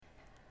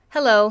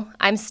Hello,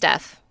 I'm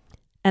Steph.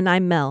 And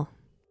I'm Mel.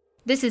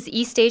 This is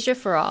East Asia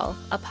for All,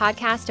 a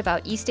podcast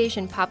about East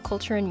Asian pop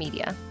culture and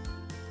media.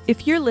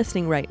 If you're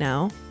listening right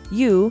now,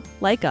 you,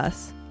 like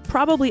us,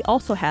 probably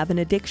also have an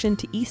addiction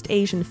to East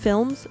Asian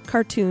films,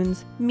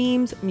 cartoons,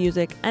 memes,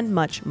 music, and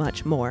much,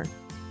 much more.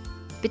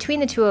 Between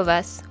the two of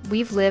us,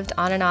 we've lived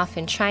on and off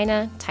in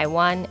China,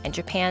 Taiwan, and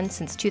Japan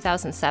since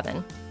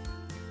 2007.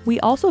 We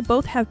also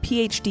both have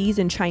PhDs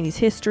in Chinese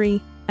history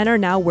and are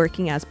now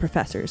working as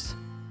professors.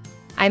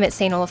 I'm at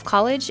St. Olaf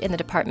College in the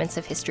departments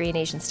of History and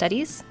Asian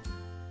Studies.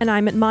 And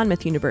I'm at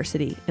Monmouth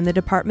University in the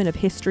Department of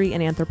History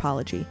and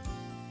Anthropology.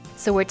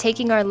 So we're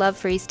taking our love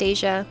for East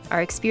Asia,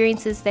 our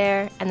experiences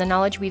there, and the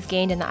knowledge we've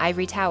gained in the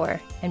Ivory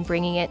Tower and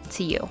bringing it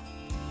to you.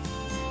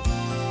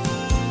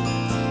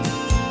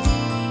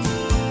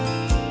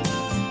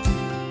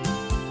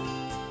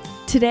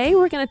 Today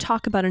we're going to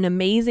talk about an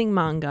amazing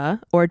manga,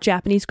 or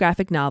Japanese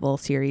graphic novel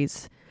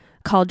series,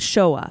 called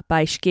Showa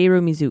by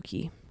Shigeru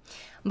Mizuki.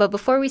 But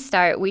before we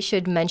start, we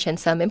should mention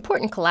some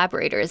important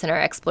collaborators in our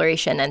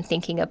exploration and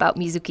thinking about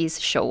Mizuki's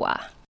Showa.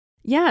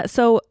 Yeah,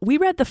 so we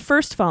read the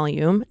first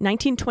volume,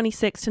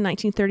 1926 to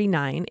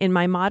 1939, in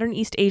my Modern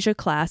East Asia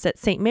class at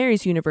St.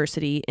 Mary's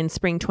University in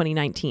spring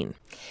 2019.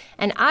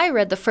 And I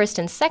read the first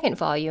and second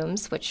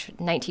volumes, which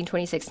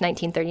 1926 to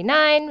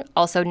 1939,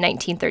 also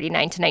 1939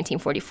 to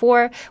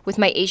 1944, with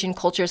my Asian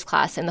Cultures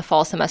class in the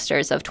fall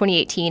semesters of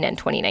 2018 and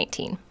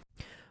 2019.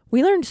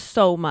 We learned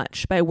so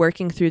much by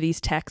working through these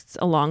texts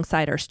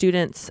alongside our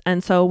students,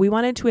 and so we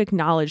wanted to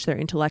acknowledge their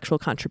intellectual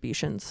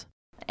contributions.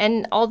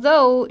 And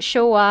although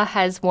Showa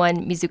has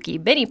won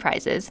Mizuki many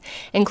prizes,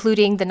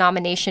 including the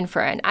nomination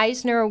for an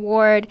Eisner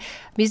Award,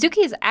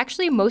 Mizuki is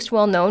actually most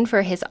well known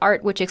for his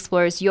art which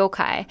explores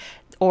yokai,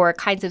 or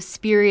kinds of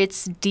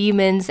spirits,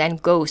 demons,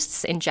 and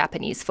ghosts in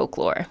Japanese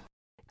folklore.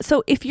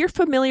 So if you're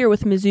familiar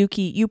with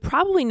Mizuki, you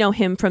probably know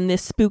him from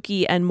this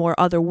spooky and more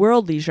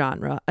otherworldly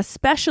genre,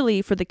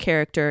 especially for the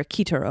character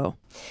Kitaro.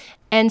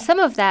 And some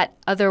of that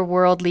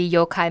otherworldly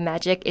yokai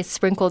magic is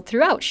sprinkled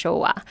throughout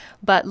Showa.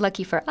 But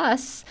lucky for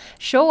us,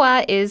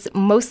 Showa is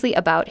mostly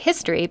about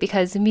history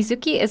because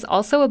Mizuki is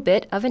also a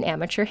bit of an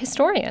amateur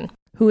historian.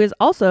 Who is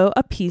also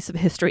a piece of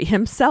history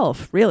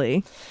himself,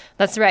 really.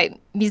 That's right.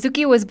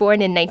 Mizuki was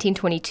born in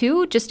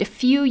 1922, just a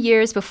few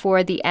years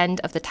before the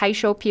end of the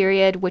Taisho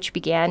period, which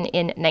began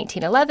in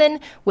 1911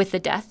 with the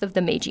death of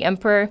the Meiji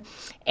Emperor,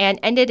 and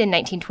ended in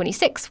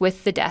 1926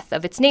 with the death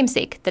of its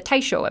namesake, the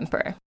Taisho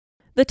Emperor.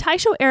 The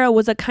Taisho era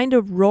was a kind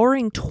of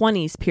roaring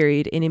 20s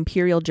period in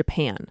Imperial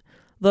Japan,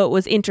 though it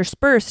was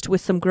interspersed with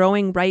some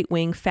growing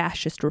right-wing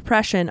fascist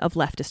repression of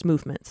leftist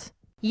movements.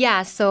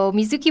 Yeah, so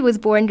Mizuki was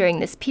born during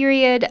this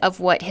period of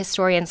what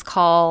historians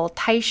call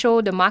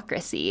Taisho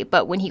democracy,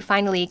 but when he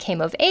finally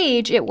came of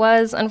age, it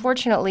was,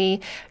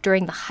 unfortunately,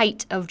 during the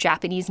height of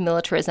Japanese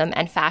militarism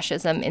and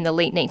fascism in the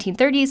late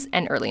 1930s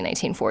and early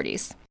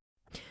 1940s.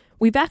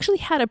 We've actually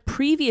had a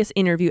previous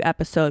interview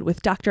episode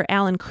with Dr.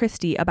 Alan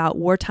Christie about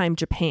wartime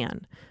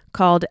Japan,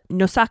 called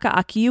Nosaka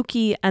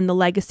Akiyuki and the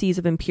Legacies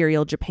of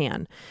Imperial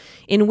Japan,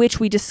 in which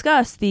we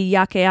discuss the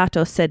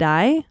Yakeato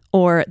Sedai,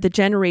 or the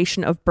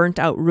generation of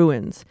burnt-out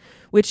ruins,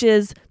 which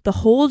is the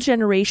whole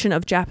generation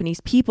of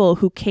Japanese people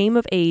who came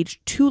of age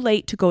too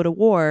late to go to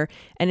war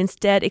and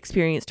instead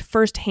experienced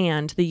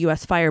firsthand the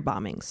U.S.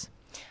 firebombings.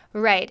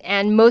 Right,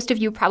 and most of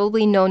you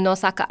probably know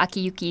Nosaka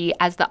Akiyuki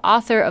as the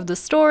author of the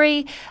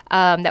story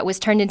that was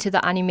turned into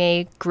the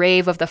anime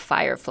Grave of the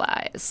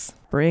Fireflies.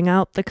 Bring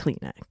out the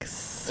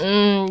Kleenex.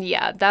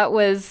 Yeah, that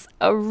was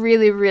a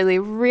really, really,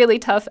 really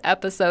tough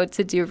episode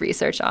to do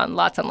research on.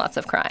 Lots and lots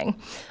of crying.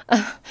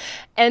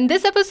 And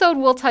this episode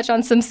will touch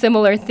on some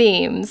similar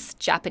themes: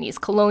 Japanese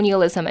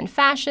colonialism and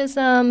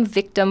fascism,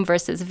 victim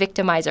versus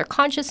victimizer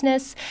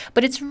consciousness.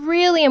 But it's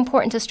really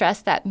important to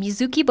stress that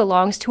Mizuki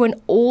belongs to an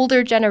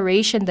older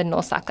generation than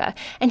Nosaka,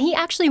 and he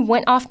actually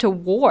went off to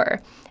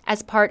war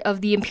as part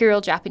of the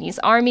Imperial Japanese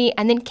Army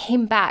and then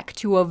came back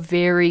to a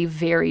very,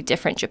 very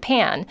different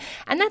Japan.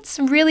 And that's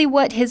really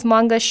what his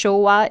manga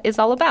Showa is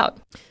all about.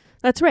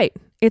 That's right.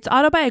 It's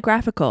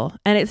autobiographical,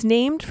 and it's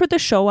named for the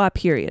Showa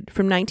period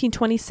from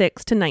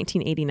 1926 to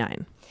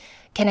 1989.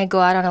 Can I go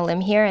out on a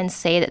limb here and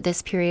say that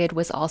this period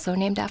was also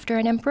named after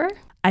an emperor?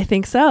 I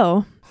think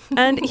so.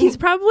 And he's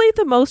probably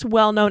the most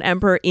well-known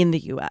emperor in the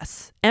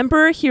U.S.,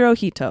 Emperor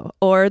Hirohito,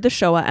 or the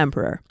Showa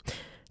Emperor.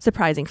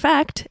 Surprising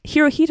fact,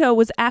 Hirohito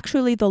was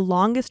actually the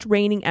longest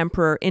reigning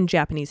emperor in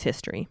Japanese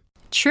history.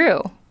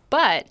 True,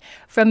 but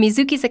from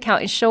Mizuki's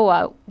account in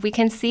Showa, we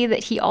can see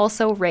that he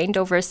also reigned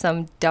over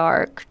some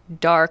dark,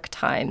 dark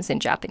times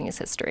in Japanese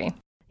history.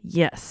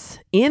 Yes.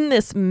 In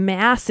this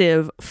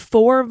massive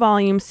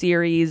 4-volume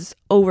series,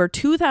 over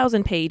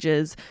 2,000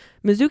 pages,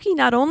 Mizuki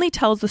not only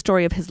tells the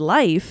story of his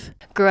life,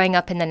 growing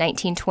up in the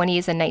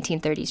 1920s and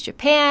 1930s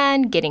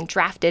Japan, getting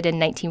drafted in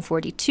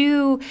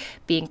 1942,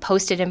 being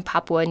posted in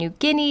Papua New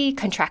Guinea,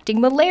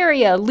 contracting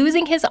malaria,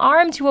 losing his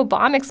arm to a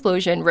bomb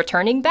explosion,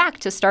 returning back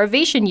to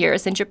starvation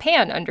years in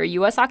Japan under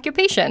U.S.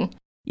 occupation.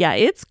 Yeah,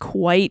 it's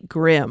quite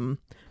grim.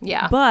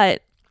 Yeah.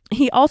 But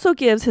He also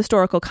gives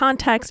historical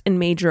context and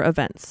major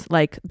events,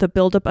 like the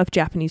buildup of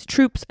Japanese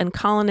troops and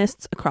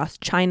colonists across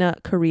China,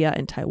 Korea,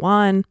 and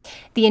Taiwan,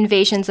 the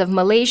invasions of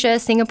Malaysia,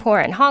 Singapore,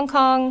 and Hong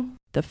Kong,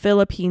 the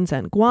Philippines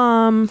and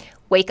Guam,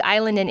 Wake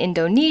Island in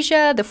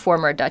Indonesia, the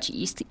former Dutch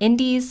East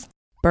Indies,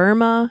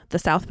 Burma, the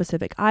South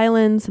Pacific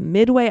Islands,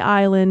 Midway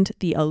Island,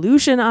 the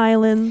Aleutian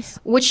Islands.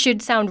 Which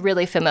should sound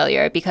really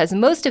familiar because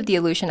most of the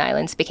Aleutian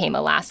Islands became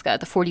Alaska,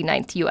 the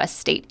 49th U.S.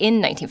 state,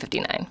 in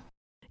 1959.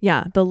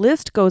 Yeah, the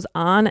list goes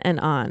on and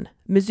on.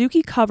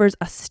 Mizuki covers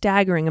a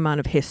staggering amount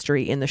of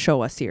history in the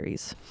Showa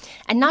series.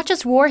 And not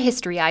just war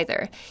history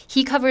either.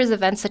 He covers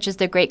events such as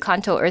the Great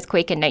Kanto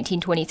earthquake in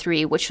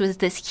 1923, which was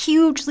this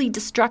hugely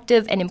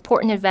destructive and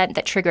important event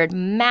that triggered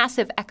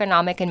massive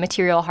economic and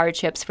material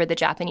hardships for the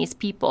Japanese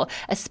people,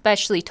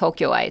 especially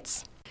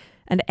Tokyoites.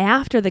 And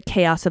after the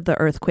chaos of the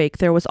earthquake,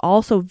 there was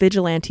also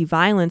vigilante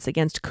violence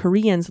against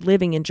Koreans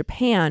living in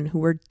Japan who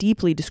were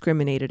deeply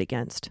discriminated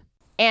against.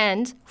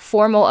 And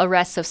formal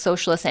arrests of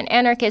socialists and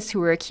anarchists who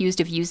were accused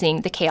of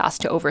using the chaos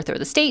to overthrow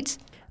the state.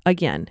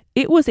 Again,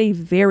 it was a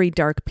very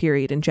dark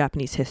period in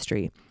Japanese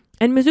history.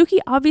 And Mizuki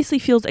obviously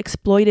feels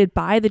exploited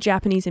by the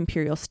Japanese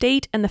imperial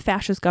state and the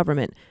fascist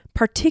government,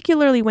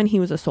 particularly when he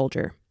was a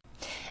soldier.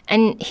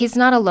 And he's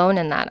not alone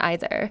in that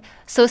either.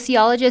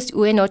 Sociologist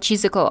Ueno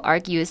Chizuko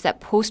argues that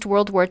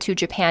post-World War II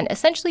Japan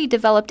essentially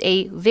developed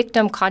a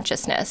victim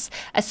consciousness,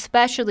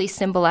 especially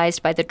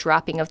symbolized by the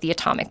dropping of the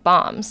atomic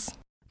bombs.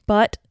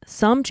 But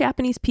some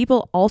Japanese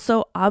people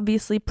also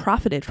obviously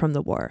profited from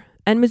the war.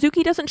 And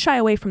Mizuki doesn't shy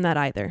away from that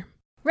either.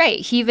 Right.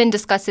 He even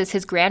discusses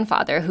his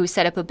grandfather, who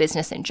set up a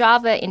business in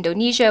Java,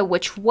 Indonesia,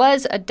 which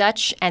was a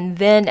Dutch and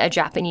then a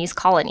Japanese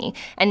colony.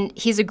 And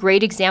he's a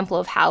great example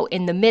of how,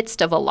 in the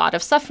midst of a lot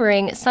of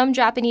suffering, some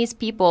Japanese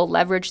people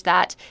leveraged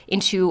that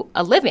into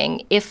a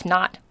living, if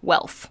not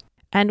wealth.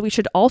 And we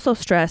should also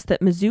stress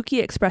that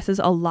Mizuki expresses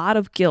a lot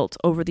of guilt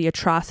over the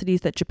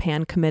atrocities that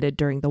Japan committed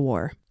during the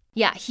war.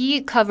 Yeah,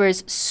 he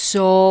covers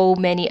so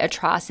many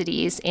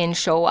atrocities in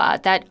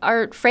Showa that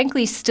are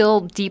frankly still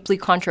deeply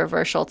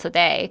controversial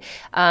today.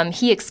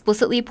 He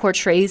explicitly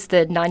portrays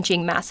the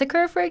Nanjing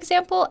Massacre, for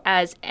example,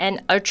 as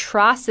an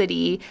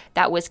atrocity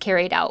that was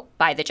carried out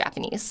by the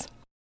Japanese.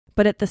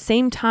 But at the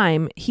same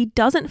time, he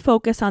doesn't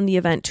focus on the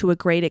event to a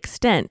great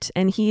extent,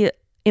 and he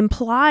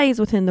implies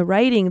within the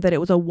writing that it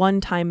was a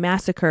one-time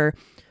massacre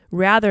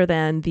rather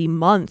than the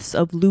months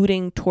of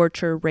looting,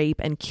 torture,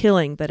 rape, and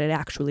killing that it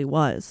actually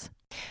was.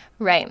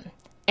 Right.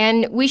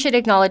 And we should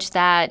acknowledge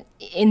that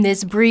in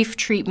this brief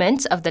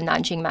treatment of the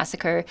Nanjing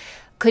Massacre,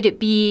 could it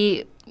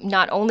be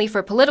not only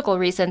for political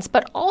reasons,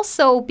 but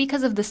also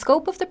because of the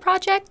scope of the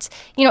project?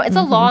 You know, it's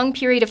a long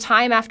period of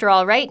time after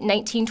all, right?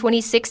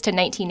 1926 to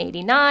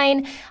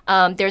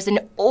 1989. There's an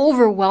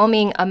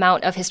overwhelming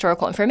amount of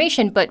historical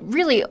information, but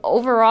really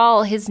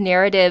overall, his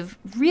narrative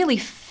really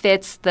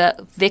fits the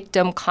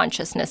victim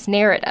consciousness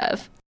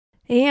narrative.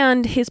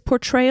 And his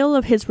portrayal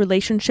of his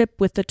relationship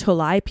with the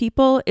Tolai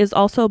people is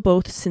also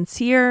both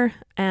sincere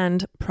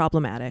and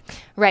problematic.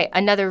 Right.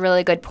 Another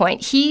really good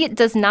point. He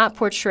does not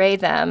portray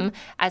them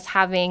as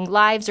having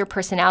lives or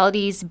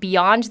personalities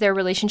beyond their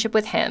relationship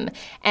with him.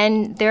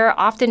 And they're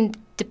often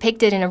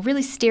depicted in a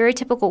really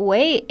stereotypical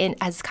way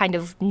as kind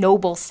of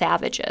noble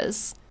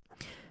savages.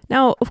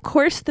 Now, of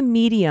course, the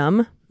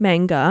medium,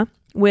 manga,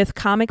 with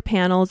comic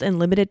panels and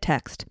limited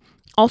text,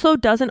 also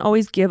doesn't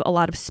always give a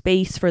lot of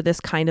space for this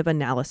kind of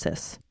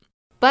analysis.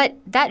 But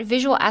that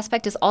visual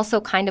aspect is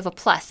also kind of a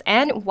plus,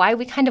 and why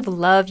we kind of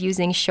love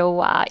using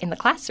Showa in the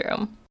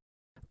classroom.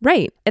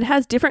 Right. It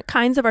has different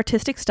kinds of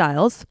artistic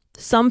styles.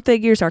 Some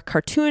figures are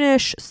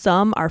cartoonish,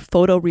 some are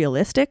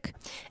photorealistic.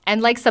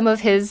 And like some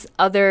of his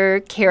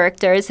other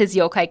characters, his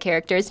yokai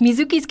characters,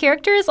 Mizuki's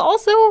character is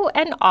also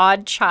an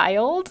odd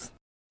child.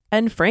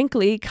 And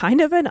frankly,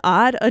 kind of an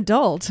odd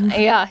adult.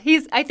 Yeah,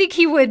 I think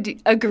he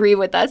would agree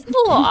with us. A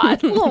little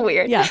odd, a little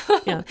weird. Yeah.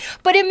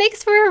 But it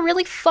makes for a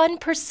really fun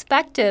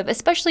perspective,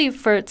 especially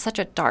for such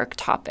a dark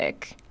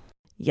topic.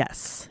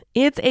 Yes,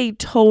 it's a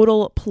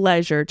total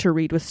pleasure to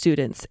read with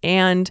students.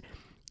 And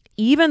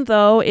even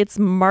though its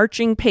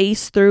marching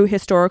pace through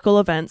historical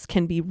events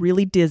can be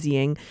really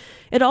dizzying,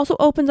 it also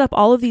opens up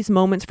all of these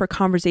moments for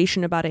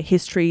conversation about a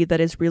history that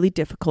is really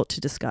difficult to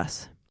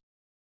discuss.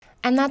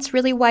 And that's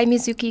really why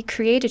Mizuki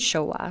created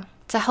Showa,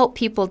 to help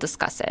people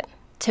discuss it,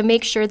 to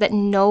make sure that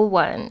no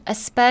one,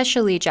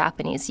 especially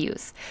Japanese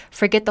youth,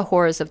 forget the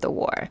horrors of the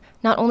war,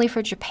 not only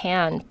for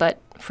Japan, but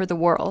for the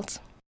world.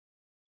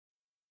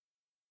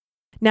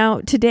 Now,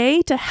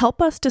 today, to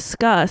help us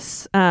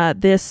discuss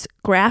this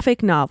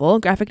graphic novel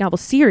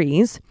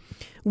series,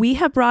 we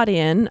have brought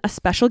in a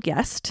special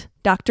guest,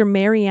 Dr.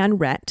 Maryanne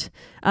Rhett,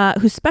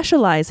 who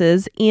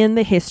specializes in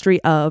the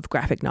history of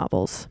graphic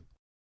novels.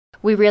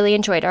 We really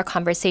enjoyed our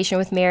conversation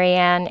with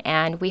Maryanne,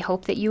 and we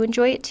hope that you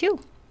enjoy it too.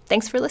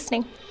 Thanks for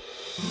listening.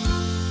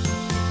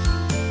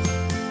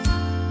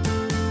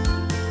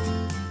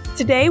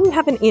 Today we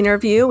have an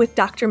interview with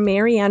Dr.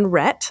 Maryanne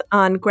Rhett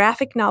on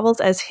graphic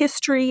novels as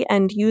history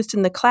and used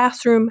in the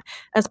classroom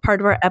as part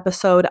of our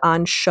episode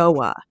on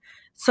Showa.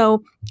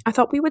 So I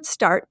thought we would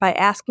start by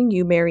asking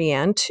you,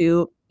 Maryanne,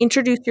 to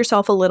introduce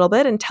yourself a little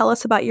bit and tell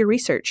us about your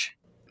research.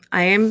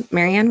 I am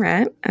Maryanne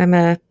Rhett. I'm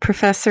a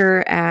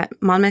professor at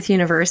Monmouth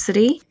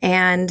University.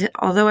 And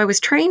although I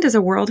was trained as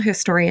a world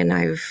historian,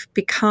 I've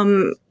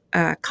become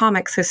a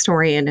comics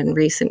historian in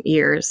recent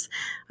years.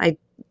 I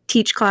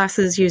teach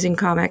classes using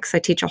comics. I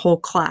teach a whole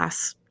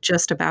class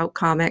just about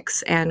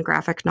comics and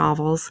graphic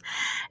novels.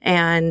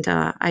 And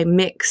I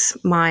mix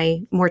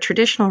my more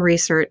traditional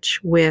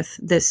research with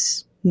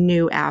this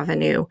new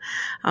avenue.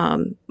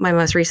 My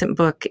most recent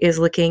book is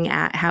looking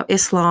at how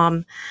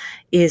Islam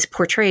is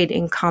portrayed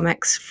in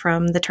comics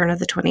from the turn of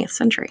the 20th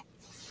century.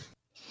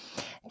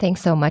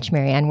 Thanks so much,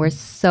 Maryanne. We're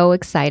so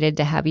excited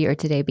to have you here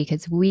today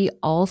because we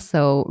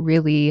also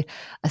really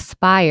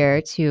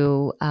aspire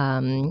to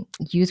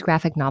use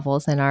graphic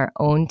novels in our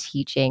own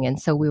teaching.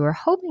 And so we were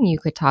hoping you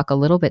could talk a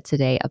little bit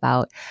today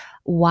about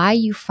why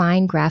you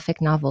find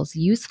graphic novels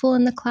useful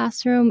in the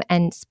classroom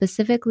and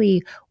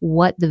specifically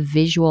what the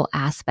visual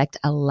aspect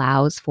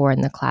allows for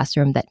in the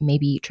classroom that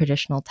maybe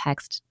traditional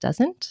text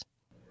doesn't.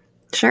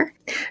 Sure.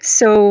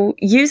 So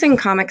using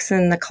comics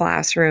in the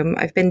classroom,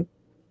 I've been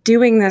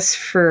doing this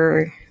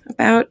for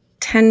about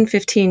 10,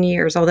 15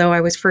 years, although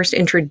I was first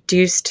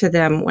introduced to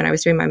them when I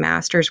was doing my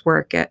master's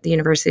work at the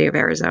University of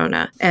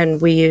Arizona.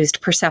 And we used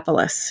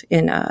Persepolis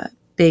in a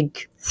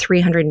big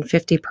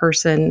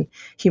 350-person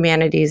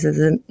humanities of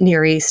the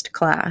Near East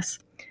class.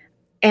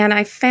 And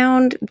I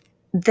found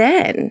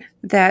then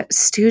that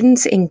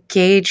students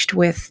engaged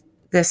with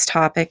this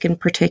topic, in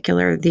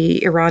particular,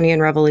 the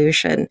Iranian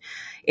Revolution,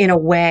 in a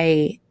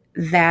way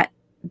that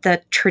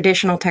the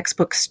traditional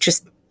textbooks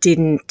just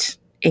didn't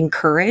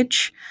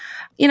encourage.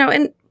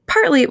 And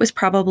partly it was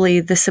probably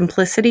the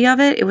simplicity of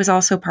it. It was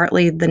also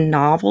partly the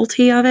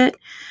novelty of it.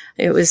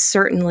 It was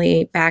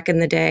certainly back in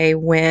the day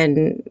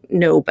when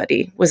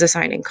nobody was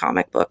assigning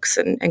comic books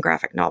and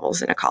graphic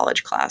novels in a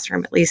college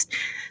classroom, at least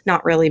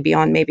not really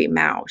beyond maybe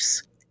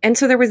Mouse. And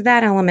so there was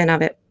that element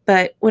of it.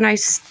 But when I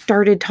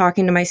started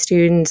talking to my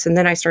students and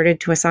then I started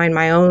to assign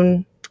my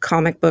own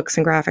comic books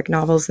and graphic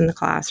novels in the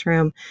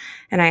classroom,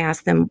 and I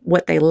asked them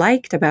what they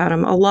liked about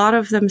them, a lot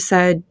of them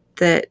said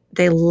that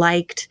they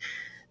liked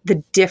the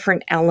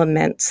different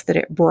elements that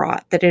it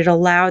brought, that it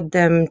allowed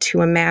them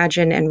to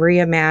imagine and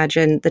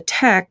reimagine the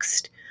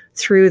text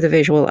through the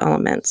visual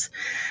elements.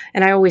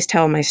 And I always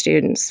tell my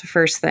students, the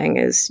first thing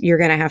is you're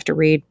going to have to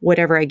read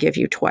whatever I give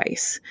you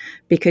twice,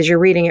 because you're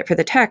reading it for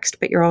the text,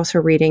 but you're also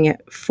reading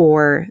it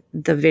for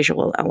the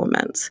visual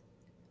elements.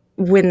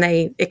 When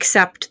they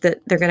accept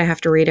that they're going to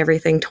have to read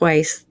everything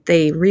twice,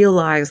 they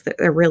realize that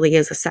there really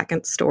is a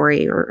second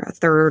story or a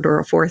third or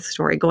a fourth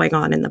story going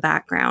on in the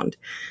background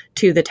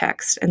to the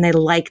text. And they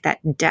like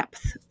that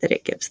depth that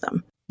it gives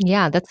them.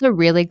 Yeah, that's a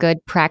really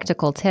good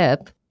practical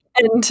tip.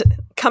 And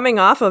coming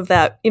off of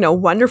that,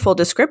 wonderful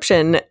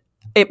description,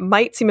 it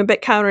might seem a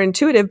bit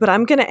counterintuitive, but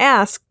I'm going to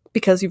ask,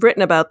 because you've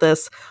written about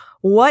this,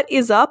 what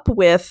is up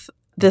with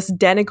this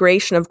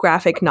denigration of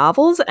graphic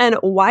novels, and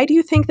why do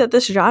you think that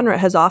this genre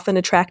has often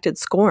attracted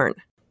scorn?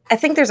 I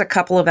think there's a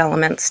couple of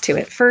elements to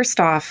it. First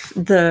off,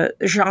 the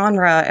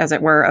genre, as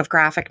it were, of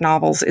graphic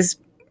novels is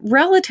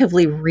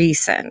relatively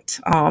recent.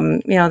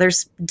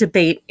 There's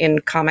debate in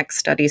comic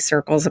studies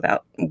circles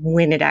about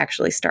when it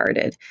actually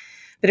started.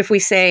 But if we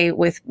say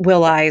with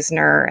Will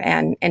Eisner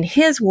and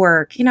his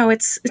work,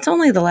 it's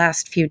only the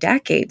last few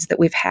decades that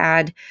we've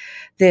had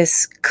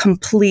this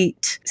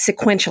complete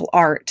sequential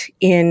art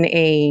in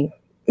a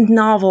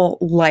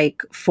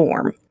novel-like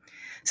form.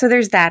 So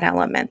there's that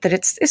element that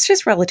it's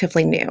just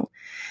relatively new.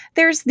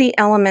 There's the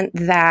element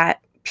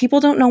that people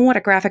don't know what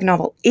a graphic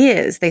novel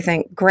is. They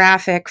think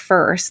graphic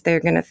first. They're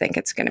going to think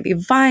it's going to be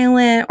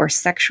violent or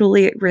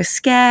sexually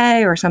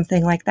risque or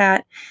something like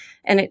that.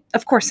 And it,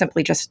 of course,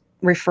 simply just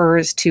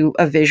refers to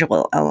a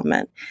visual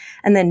element.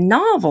 And then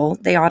novel,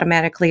 they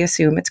automatically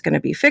assume it's going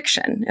to be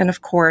fiction. And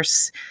of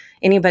course,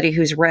 anybody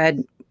who's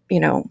read,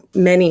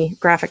 many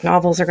graphic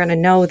novels are going to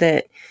know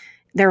that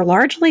they're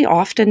largely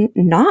often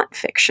not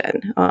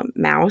fiction.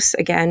 Mouse,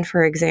 again,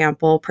 for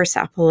example,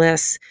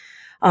 Persepolis,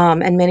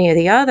 and many of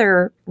the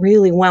other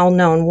really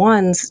well-known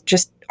ones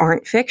just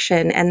aren't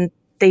fiction, and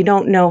they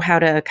don't know how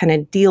to kind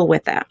of deal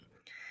with that.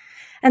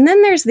 And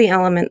then there's the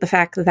element, the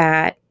fact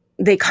that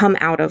they come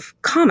out of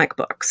comic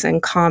books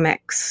and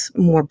comics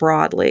more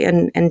broadly,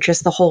 and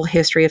just the whole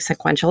history of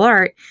sequential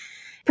art,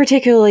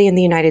 particularly in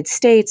the United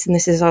States, and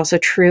this is also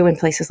true in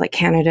places like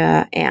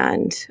Canada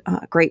and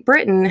Great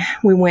Britain.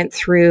 We went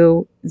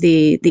through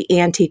the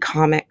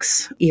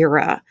anti-comics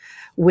era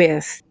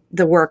with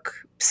the work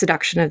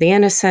Seduction of the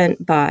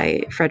Innocent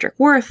by Frederick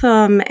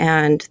Wortham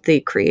and the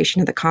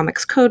creation of the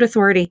Comics Code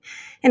Authority,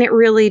 and it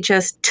really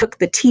just took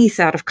the teeth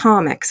out of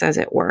comics, as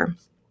it were.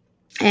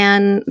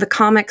 And the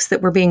comics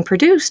that were being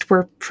produced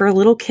were for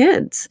little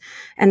kids,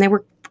 and they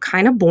were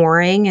kind of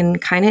boring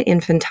and kind of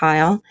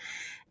infantile.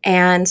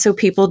 And so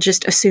people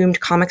just assumed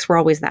comics were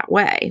always that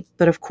way.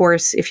 But of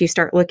course, if you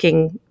start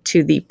looking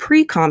to the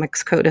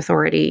pre-Comics Code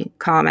Authority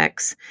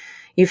comics,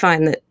 you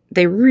find that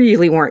they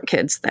really weren't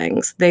kids'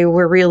 things. They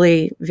were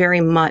really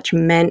very much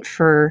meant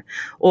for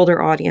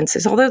older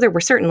audiences. Although there were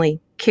certainly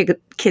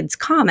kids'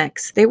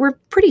 comics, they were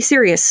pretty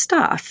serious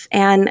stuff.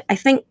 And I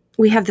think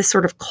we have this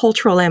sort of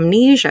cultural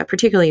amnesia,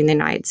 particularly in the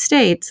United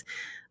States,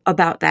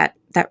 about that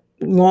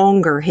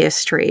longer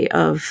history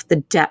of the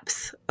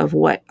depth of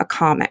what a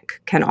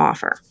comic can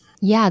offer.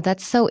 Yeah,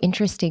 that's so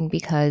interesting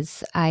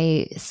because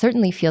I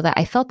certainly feel that.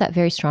 I felt that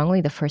very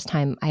strongly the first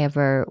time I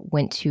ever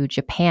went to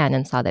Japan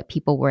and saw that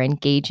people were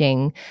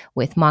engaging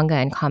with manga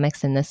and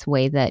comics in this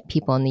way that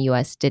people in the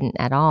US didn't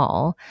at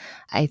all.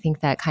 I think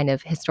that kind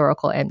of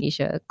historical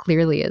amnesia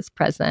clearly is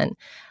present.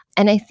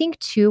 And I think,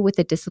 too, with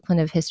the discipline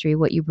of history,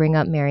 what you bring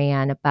up,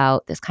 Maryanne,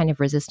 about this kind of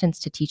resistance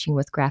to teaching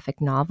with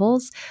graphic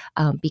novels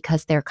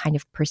because they're kind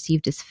of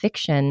perceived as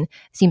fiction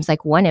seems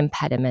like one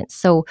impediment.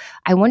 So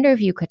I wonder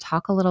if you could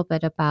talk a little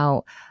bit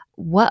about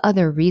what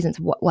other reasons,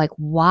 like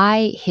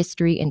why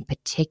history in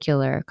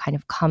particular kind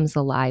of comes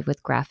alive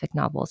with graphic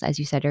novels. As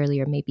you said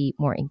earlier, maybe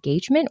more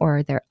engagement, or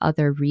are there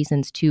other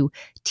reasons to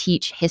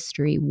teach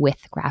history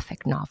with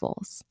graphic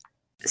novels?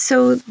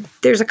 So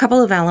there's a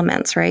couple of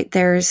elements, right?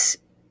 There's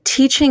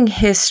teaching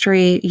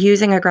history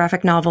using a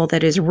graphic novel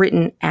that is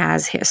written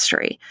as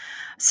history.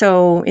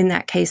 So in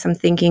that case, I'm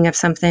thinking of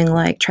something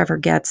like Trevor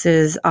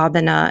Getz's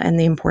Abena and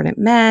the Important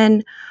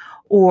Men,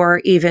 or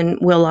even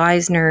Will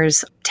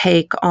Eisner's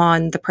take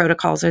on the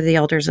Protocols of the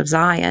Elders of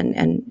Zion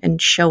and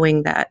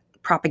showing that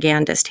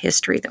propagandist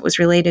history that was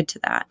related to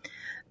that.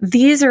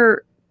 These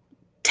are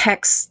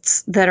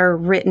texts that are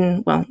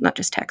written, well, not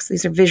just texts,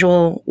 these are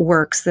visual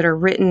works that are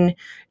written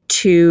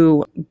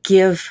to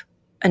give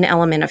an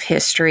element of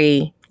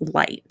history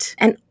light.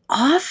 And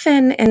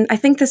often, and I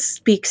think this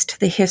speaks to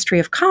the history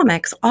of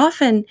comics,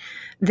 often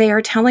they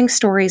are telling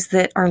stories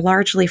that are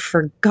largely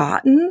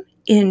forgotten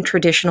in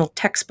traditional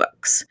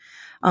textbooks.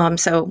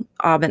 So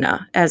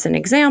Abena, as an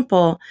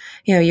example,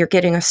 you're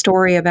getting a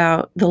story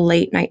about the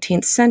late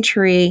 19th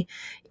century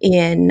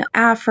in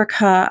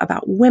Africa,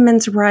 about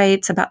women's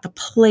rights, about the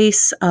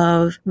place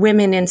of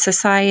women in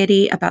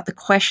society, about the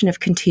question of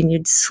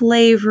continued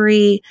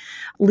slavery,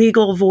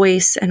 legal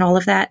voice, and all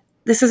of that.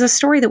 This is a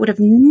story that would have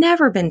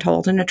never been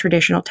told in a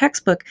traditional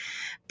textbook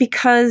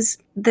because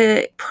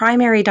the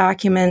primary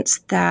documents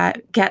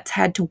that Getz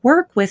had to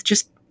work with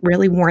just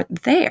really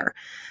weren't there.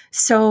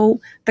 So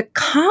the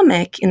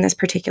comic in this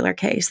particular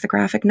case, the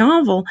graphic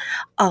novel,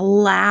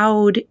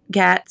 allowed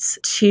Getz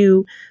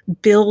to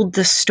build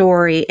the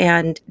story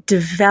and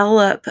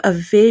develop a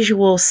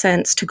visual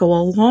sense to go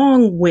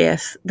along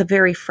with the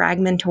very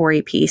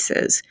fragmentary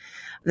pieces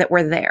that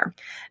were there.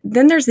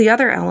 Then there's the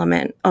other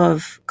element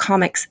of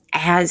comics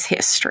as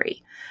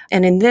history.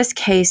 And in this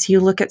case,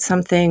 you look at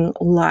something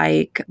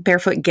like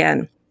Barefoot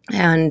Gen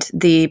and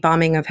the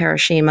bombing of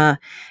Hiroshima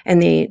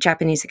and the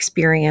Japanese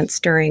experience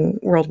during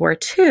World War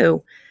II.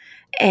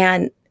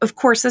 And of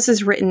course, this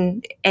is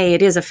written,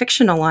 it is a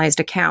fictionalized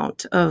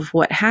account of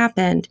what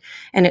happened,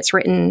 and it's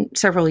written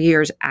several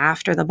years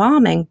after the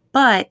bombing,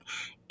 but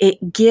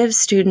it gives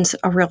students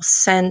a real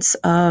sense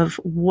of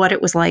what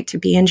it was like to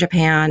be in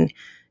Japan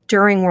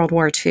during World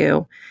War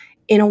II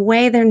in a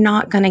way they're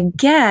not going to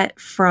get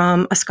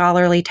from a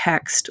scholarly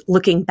text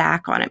looking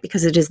back on it,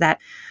 because it is that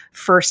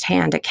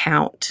firsthand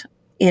account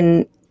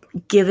in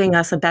giving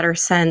us a better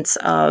sense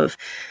of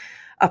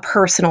a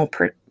personal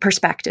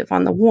perspective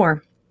on the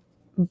war.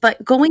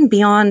 But going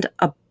beyond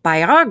a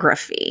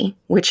biography,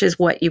 which is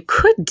what you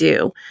could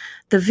do,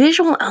 the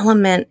visual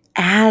element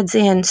adds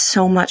in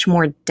so much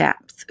more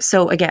depth.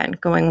 So again,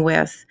 going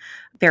with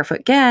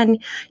Barefoot Gen,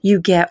 you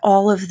get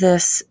all of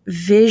this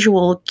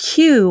visual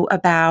cue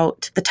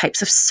about the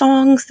types of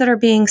songs that are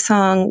being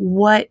sung,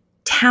 what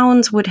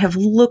towns would have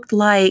looked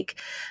like,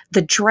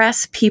 the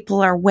dress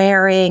people are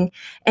wearing,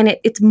 and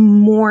it's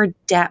more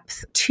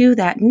depth to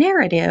that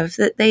narrative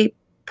that they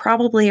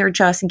probably are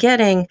just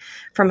getting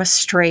from a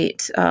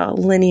straight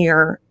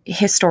linear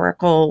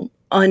historical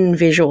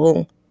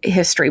unvisual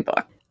history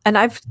book. And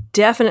I've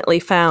definitely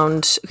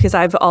found, because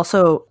I've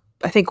also,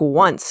 I think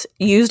once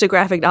used a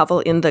graphic novel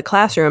in the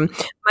classroom,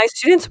 my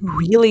students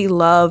really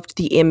loved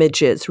the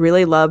images,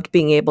 really loved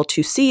being able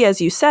to see,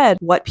 as you said,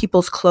 what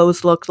people's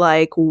clothes looked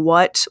like,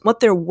 what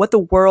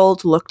the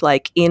world looked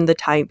like in the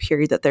time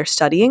period that they're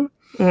studying.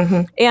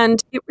 Mm-hmm.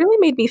 And it really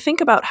made me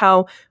think about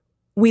how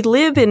we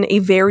live in a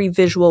very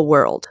visual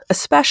world,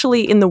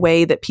 especially in the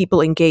way that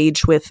people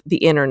engage with the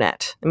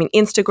internet. I mean,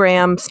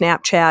 Instagram,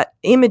 Snapchat,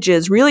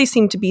 images really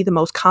seem to be the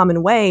most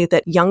common way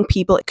that young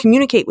people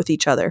communicate with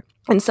each other.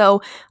 And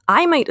so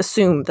I might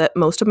assume that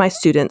most of my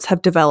students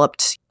have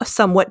developed a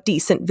somewhat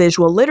decent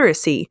visual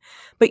literacy.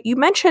 But you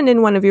mentioned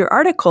in one of your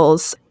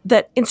articles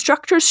that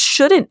instructors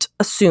shouldn't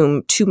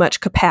assume too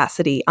much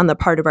capacity on the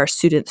part of our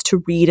students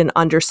to read and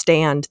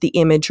understand the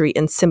imagery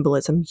and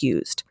symbolism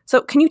used.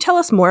 So can you tell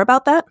us more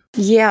about that?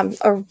 Yeah,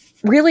 a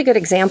really good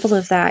example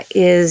of that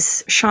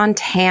is Sean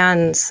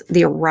Tan's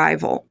The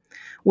Arrival,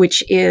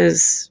 which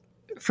is,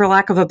 for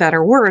lack of a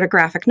better word, a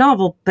graphic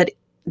novel, but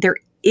there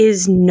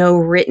is no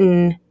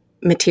written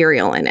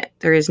material in it.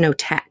 There is no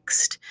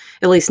text,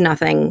 at least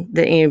nothing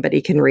that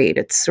anybody can read.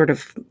 It's sort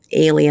of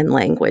alien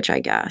language, I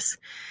guess.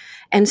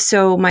 And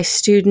so my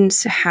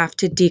students have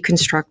to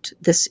deconstruct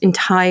this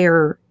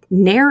entire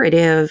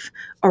narrative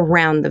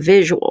around the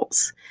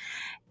visuals.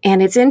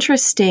 And it's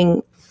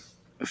interesting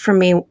for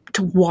me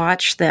to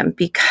watch them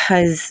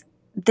because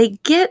they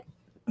get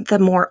the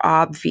more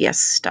obvious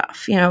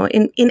stuff.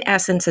 In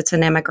essence, it's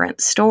an immigrant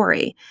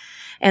story.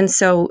 And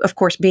so, of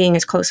course, being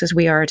as close as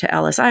we are to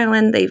Ellis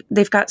Island,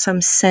 they've got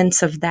some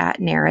sense of that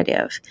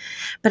narrative.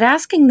 But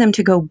asking them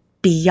to go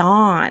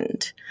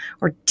beyond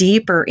or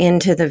deeper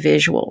into the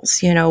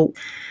visuals,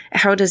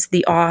 how does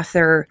the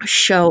author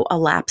show a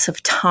lapse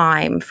of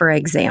time, for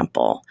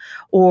example?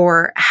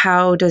 Or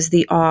how does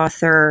the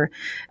author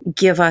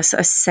give us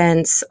a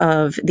sense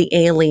of the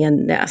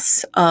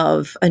alienness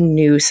of a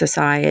new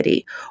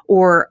society?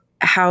 Or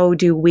how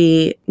do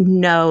we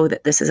know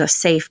that this is a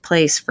safe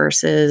place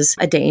versus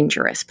a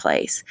dangerous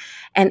place?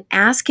 And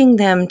asking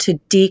them to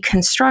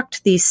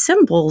deconstruct these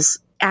symbols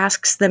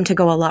asks them to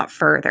go a lot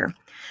further.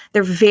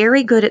 They're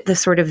very good at the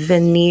sort of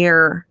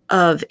veneer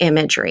of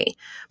imagery,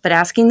 but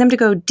asking them to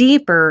go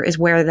deeper is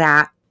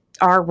where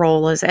our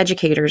role as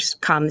educators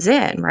comes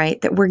in,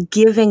 right? That we're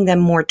giving them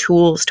more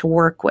tools to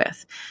work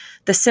with.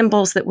 The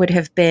symbols that would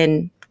have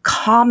been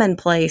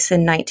commonplace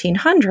in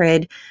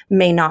 1900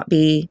 may not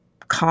be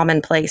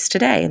commonplace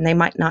today, and they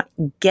might not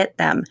get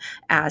them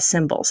as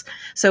symbols.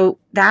 So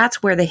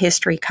that's where the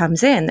history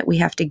comes in, that we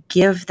have to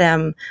give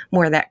them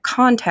more of that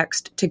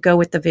context to go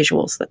with the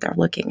visuals that they're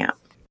looking at.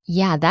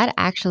 Yeah, that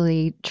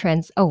actually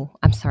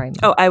I'm sorry.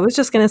 Oh, I was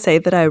just going to say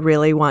that I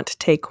really want to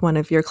take one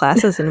of your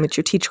classes in which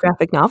you teach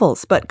graphic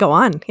novels, but go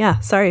on. Yeah,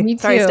 sorry. Me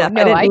too. Sorry, Steph.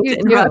 No, I didn't mean to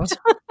interrupt.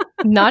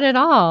 Not at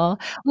all.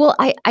 Well,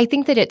 I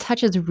think that it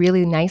touches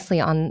really nicely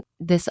on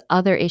this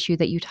other issue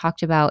that you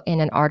talked about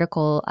in an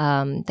article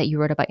that you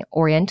wrote about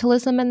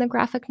Orientalism in the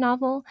graphic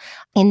novel.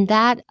 In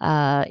that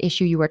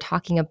issue, you were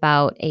talking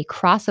about a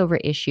crossover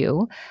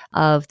issue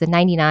of the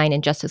 99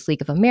 and Justice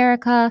League of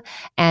America,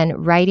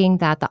 and writing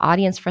that the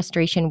audience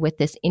frustration with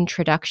this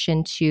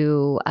introduction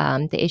to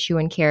the issue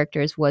and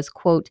characters was,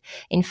 quote,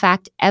 in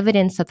fact,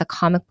 evidence that the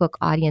comic book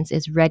audience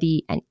is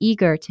ready and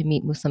eager to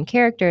meet Muslim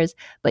characters,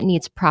 but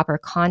needs proper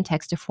context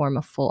to form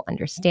a full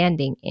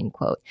understanding, end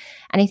quote.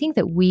 And I think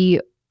that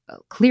we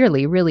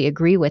clearly really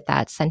agree with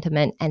that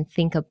sentiment and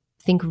think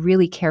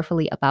really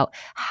carefully about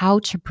how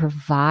to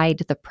provide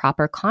the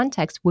proper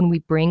context when we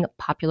bring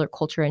popular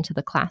culture into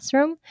the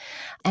classroom.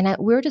 And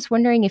we're just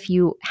wondering if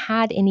you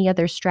had any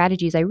other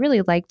strategies. I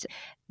really liked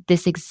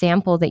this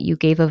example that you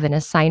gave of an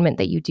assignment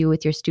that you do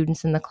with your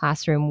students in the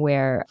classroom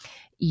where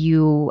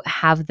you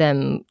have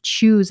them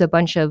choose a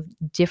bunch of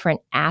different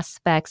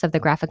aspects of the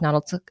graphic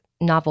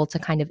novel to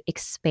kind of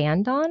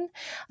expand on.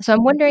 So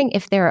I'm wondering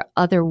if there are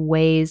other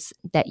ways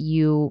that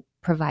you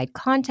provide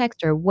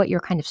context or what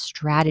your kind of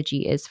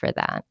strategy is for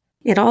that.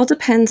 It all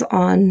depends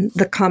on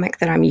the comic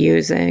that I'm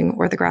using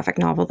or the graphic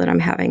novel that I'm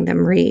having them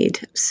read.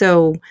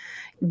 So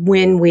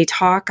when we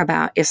talk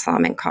about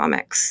Islamic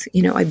comics,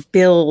 I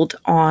build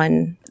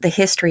on the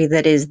history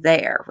that is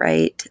there,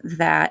 right?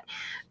 That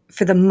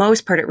for the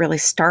most part, it really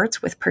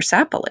starts with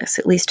Persepolis,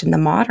 at least in the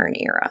modern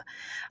era.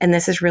 And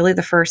this is really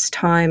the first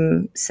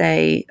time,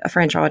 say, a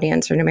French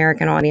audience or an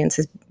American audience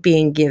is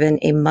being given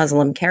a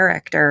Muslim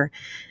character.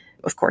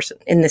 Of course,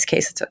 in this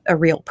case, it's a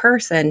real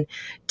person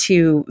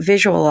to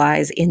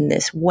visualize in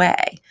this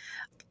way.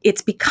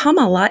 It's become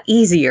a lot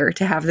easier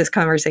to have this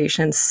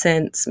conversation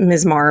since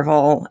Ms.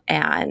 Marvel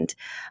and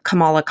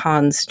Kamala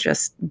Khan's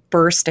just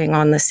bursting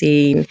on the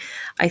scene.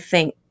 I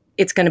think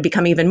it's going to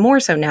become even more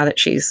so now that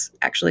she's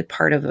actually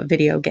part of a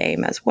video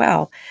game as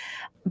well.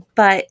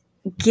 But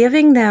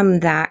giving them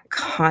that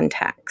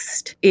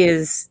context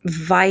is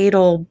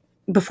vital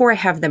before I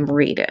have them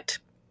read it.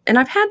 And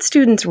I've had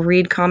students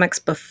read comics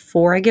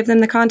before I give them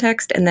the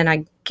context, and then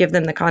I give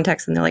them the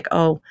context and they're like,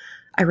 oh,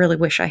 I really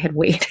wish I had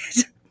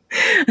waited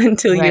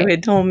until you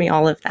had told me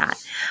all of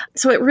that.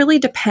 So it really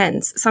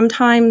depends.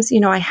 Sometimes,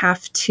 I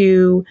have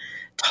to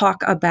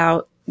talk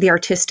about the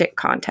artistic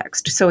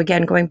context. So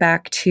again, going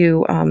back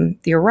to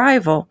The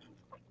Arrival,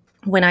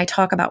 when I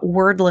talk about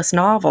wordless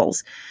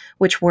novels,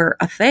 which were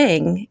a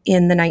thing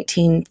in the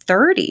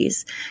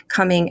 1930s,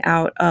 coming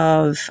out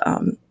of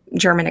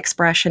German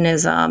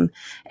Expressionism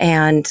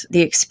and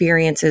the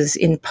experiences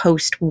in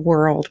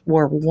post-World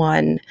War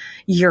I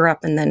Europe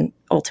and then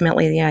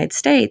ultimately the United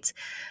States,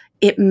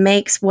 it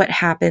makes what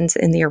happens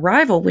in The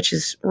Arrival, which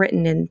is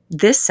written in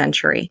this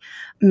century,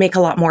 make a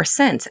lot more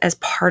sense as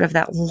part of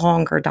that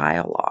longer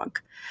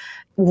dialogue.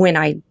 When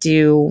I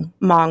do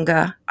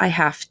manga, I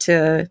have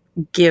to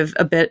give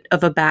a bit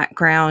of a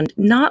background,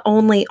 not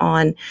only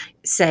on,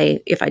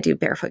 say, if I do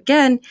Barefoot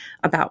Gen,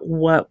 about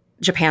what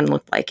Japan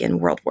looked like in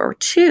World War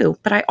II,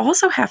 but I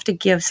also have to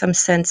give some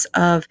sense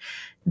of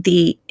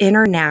the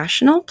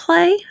international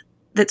play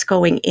that's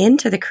going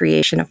into the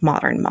creation of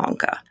modern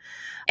manga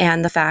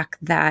and the fact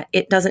that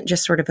it doesn't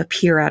just sort of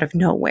appear out of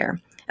nowhere.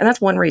 And that's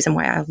one reason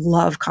why I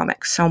love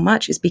comics so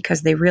much, is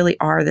because they really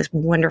are this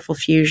wonderful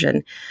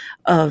fusion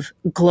of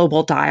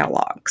global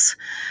dialogues.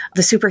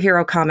 The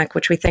superhero comic,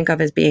 which we think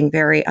of as being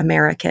very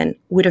American,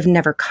 would have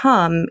never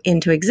come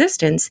into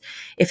existence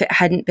if it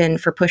hadn't been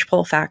for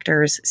push-pull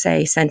factors,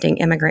 say, sending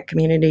immigrant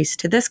communities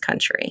to this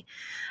country.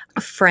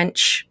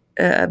 French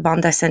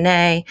bande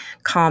dessinée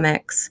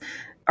comics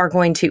are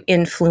going to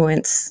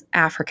influence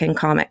African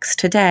comics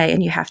today.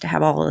 And you have to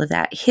have all of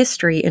that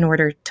history in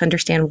order to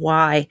understand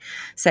why,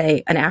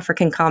 say, an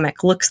African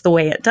comic looks the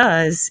way it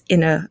does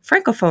in a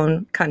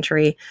Francophone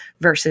country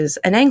versus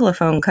an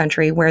Anglophone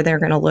country where they're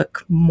going to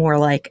look more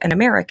like an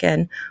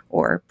American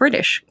or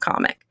British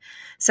comic.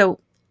 So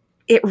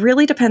it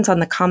really depends on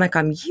the comic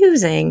I'm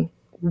using,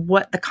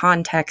 what the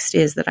context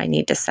is that I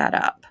need to set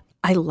up.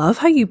 I love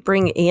how you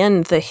bring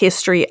in the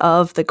history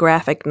of the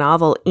graphic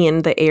novel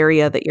in the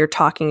area that you're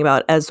talking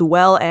about, as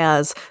well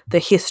as the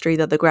history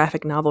that the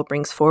graphic novel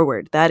brings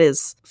forward. That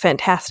is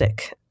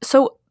fantastic.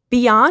 So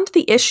beyond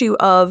the issue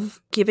of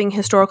giving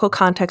historical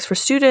context for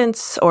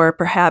students, or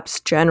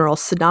perhaps general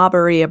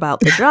snobbery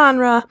about the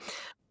genre,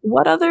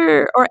 what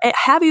other, or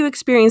have you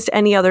experienced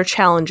any other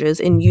challenges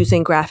in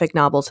using graphic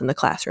novels in the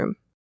classroom?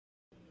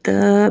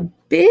 The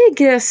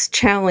biggest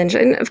challenge,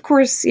 and of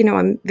course,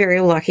 I'm very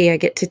lucky I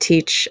get to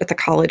teach at the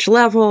college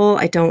level.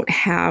 I don't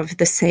have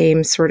the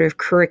same sort of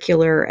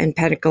curricular and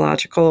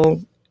pedagogical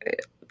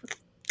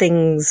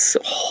things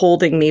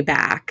holding me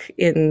back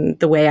in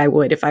the way I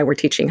would if I were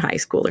teaching high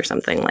school or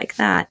something like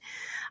that.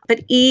 But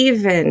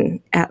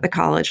even at the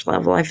college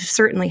level, I've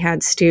certainly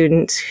had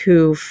students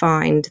who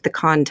find the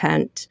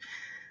content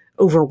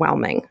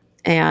overwhelming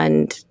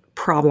and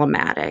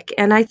problematic.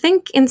 And I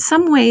think in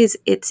some ways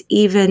it's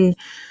even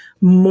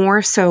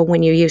more so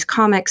when you use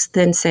comics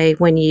than, say,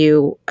 when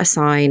you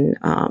assign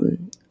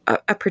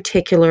a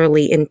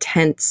particularly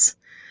intense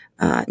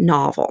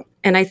novel.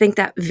 And I think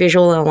that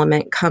visual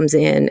element comes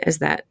in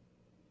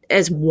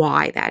as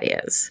why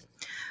that is.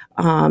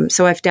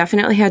 So I've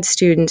definitely had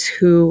students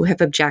who have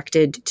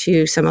objected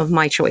to some of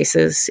my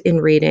choices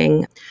in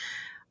reading.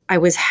 I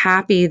was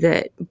happy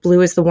that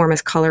Blue is the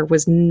Warmest Color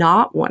was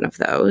not one of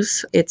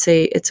those. It's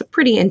a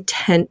pretty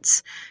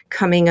intense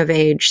coming of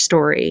age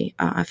story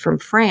from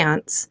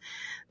France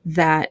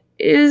that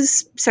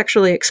is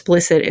sexually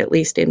explicit, at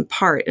least in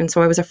part. And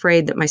so I was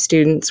afraid that my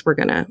students were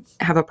going to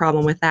have a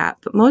problem with that.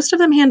 But most of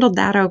them handled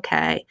that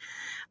okay.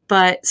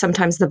 But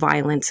sometimes the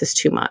violence is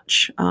too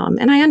much.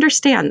 And I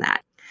understand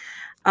that.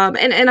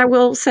 And I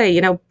will say,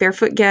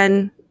 Barefoot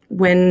Gen,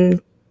 when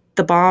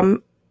the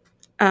bomb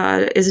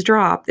is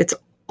dropped, it's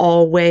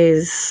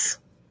always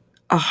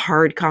a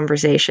hard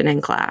conversation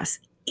in class,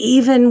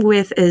 even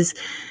with as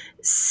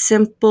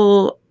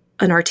simple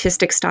an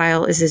artistic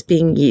style as is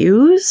being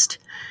used.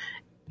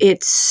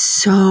 It's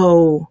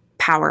so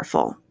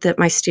powerful that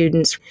my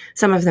students,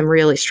 some of them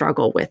really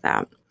struggle with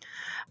that.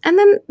 And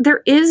then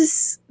there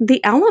is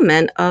the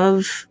element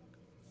of,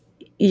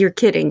 you're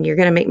kidding, you're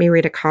going to make me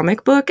read a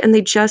comic book, and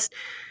they just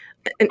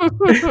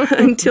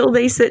until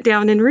they sit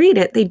down and read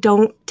it, they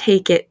don't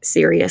take it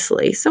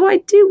seriously. So I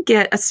do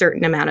get a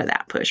certain amount of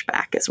that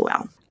pushback as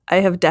well. I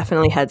have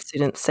definitely had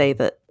students say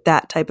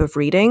that type of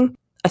reading,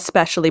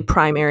 especially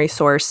primary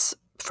source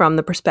from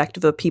the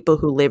perspective of people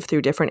who live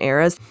through different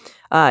eras,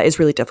 is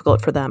really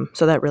difficult for them.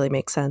 So that really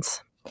makes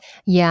sense.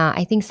 Yeah,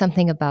 I think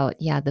something about,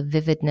 the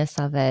vividness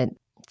of it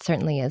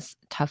certainly is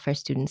tough for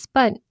students.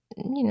 But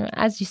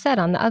as you said,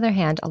 on the other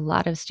hand, a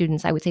lot of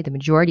students, I would say the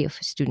majority of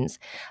students,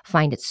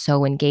 find it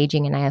so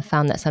engaging. And I have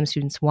found that some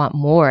students want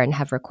more and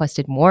have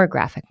requested more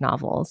graphic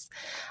novels.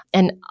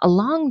 And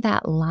along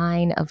that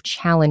line of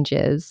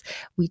challenges,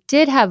 we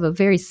did have a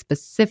very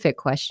specific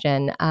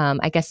question,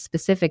 I guess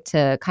specific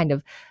to kind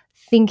of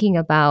thinking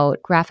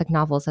about graphic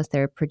novels as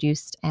they're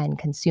produced and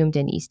consumed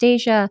in East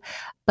Asia,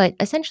 but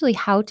essentially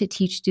how to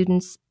teach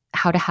students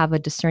how to have a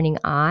discerning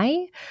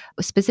eye,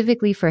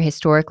 specifically for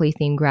historically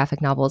themed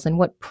graphic novels. And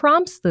what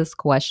prompts this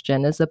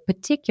question is a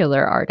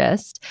particular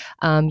artist,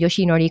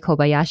 Yoshinori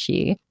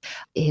Kobayashi.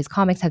 His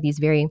comics have these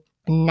very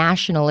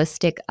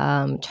nationalistic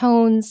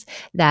tones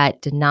that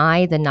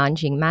deny the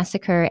Nanjing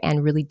massacre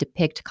and really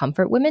depict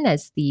comfort women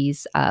as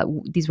these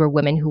were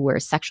women who were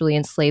sexually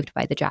enslaved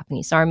by the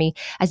Japanese army,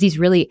 as these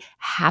really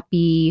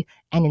happy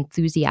and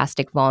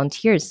enthusiastic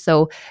volunteers.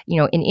 So,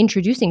 in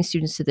introducing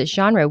students to this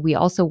genre, we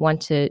also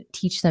want to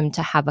teach them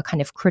to have a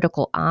kind of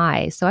critical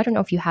eye. So I don't know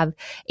if you have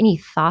any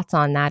thoughts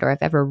on that or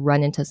have ever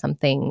run into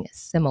something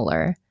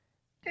similar.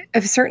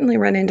 I've certainly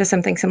run into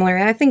something similar.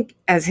 And I think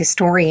as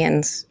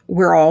historians,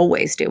 we're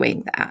always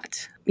doing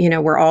that.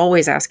 We're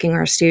always asking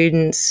our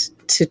students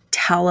to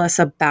tell us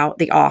about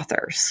the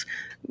authors.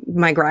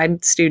 My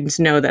grad students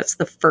know that's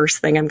the first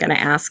thing I'm going to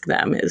ask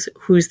them is,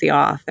 who's the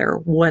author?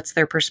 What's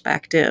their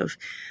perspective?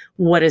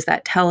 What does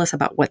that tell us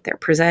about what they're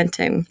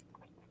presenting?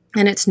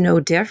 And it's no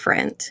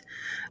different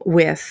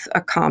with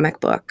a comic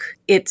book.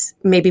 It's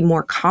maybe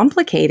more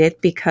complicated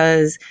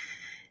because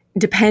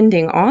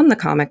depending on the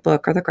comic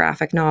book or the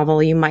graphic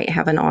novel, you might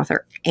have an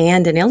author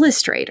and an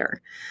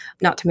illustrator,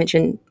 not to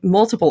mention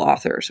multiple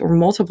authors or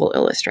multiple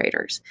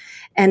illustrators.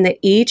 And that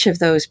each of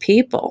those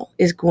people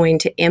is going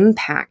to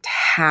impact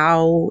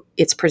how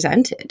it's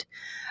presented.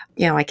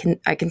 I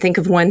can think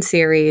of one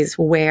series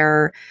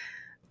where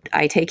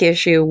I take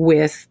issue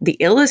with the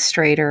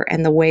illustrator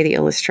and the way the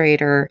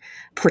illustrator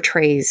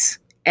portrays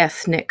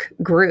ethnic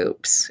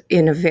groups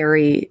in a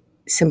very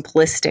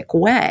simplistic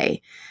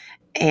way.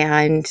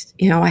 And,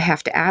 I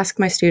have to ask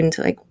my students,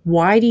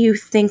 why do you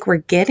think we're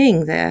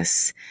getting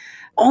this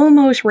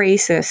almost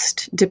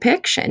racist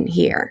depiction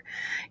here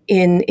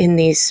in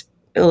these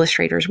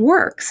illustrators'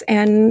 works?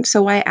 And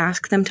so I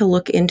ask them to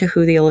look into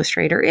who the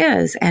illustrator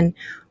is and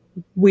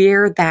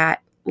where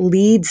that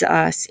leads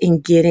us in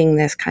getting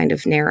this kind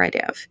of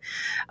narrative.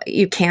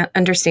 You can't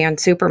understand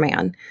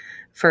Superman,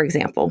 for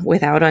example,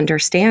 without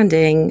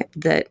understanding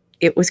that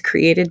it was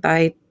created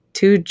by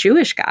two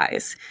Jewish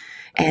guys.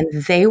 And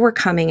they were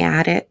coming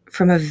at it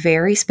from a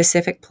very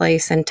specific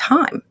place and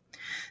time.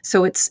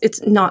 So it's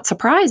not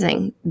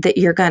surprising that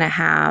you're going to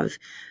have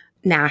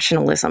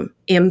nationalism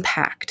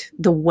impact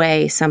the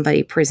way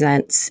somebody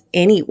presents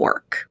any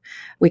work.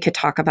 We could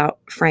talk about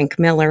Frank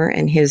Miller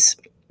and his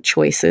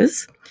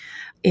choices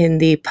in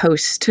the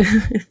post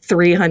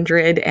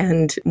 300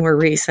 and more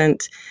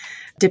recent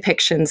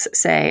depictions,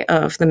 say,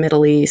 of the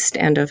Middle East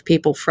and of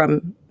people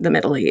from the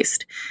Middle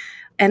East.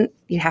 And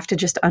you have to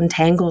just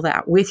untangle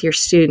that with your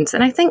students.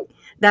 And I think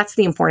that's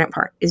the important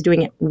part, is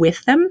doing it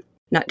with them,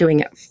 not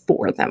doing it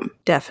for them.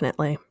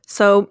 Definitely.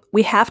 So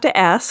we have to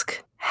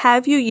ask,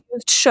 have you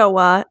used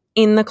Showa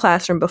in the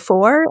classroom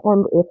before?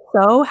 And if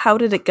so, how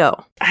did it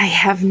go? I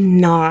have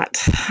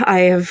not.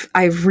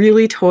 I've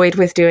really toyed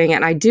with doing it.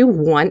 And I do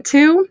want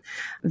to.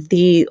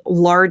 The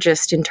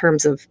largest in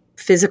terms of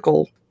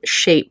physical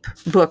shape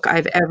book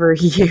I've ever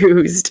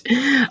used.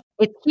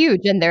 It's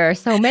huge, and there are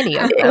so many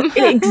of them.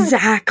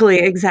 Exactly.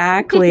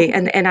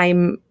 And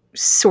I'm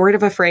sort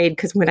of afraid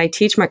because when I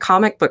teach my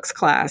comic books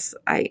class,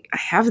 I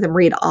have them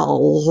read a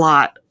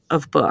lot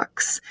of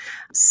books.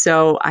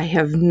 So I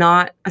have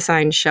not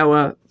assigned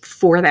Showa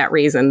for that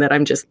reason, that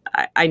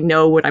I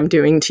know what I'm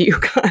doing to you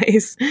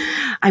guys.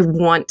 I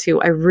want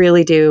to, I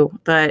really do.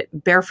 But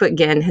Barefoot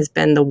Gin has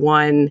been the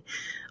one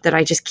that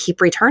I just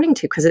keep returning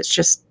to because it's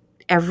just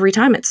every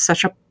time it's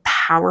such a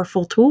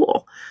powerful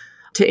tool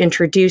to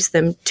introduce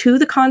them to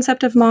the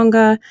concept of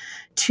manga,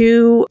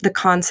 to the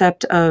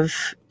concept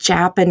of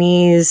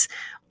Japanese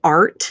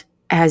art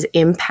as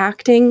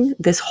impacting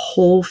this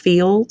whole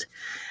field.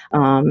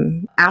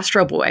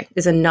 Astro Boy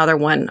is another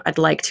one I'd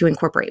like to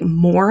incorporate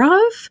more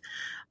of.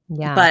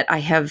 Yeah. But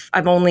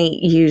I've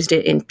only used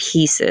it in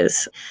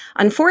pieces.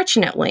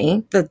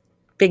 Unfortunately, the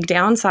big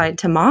downside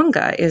to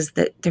manga is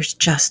that there's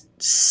just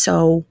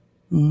so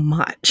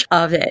much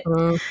of it.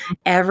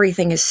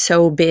 Everything is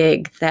so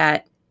big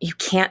that you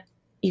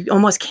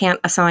almost can't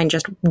assign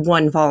just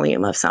one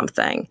volume of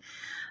something.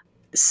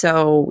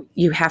 So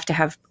you have to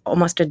have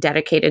almost a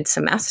dedicated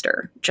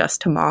semester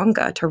just to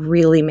manga to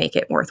really make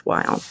it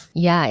worthwhile.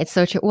 Yeah, it's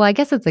so true. Well, I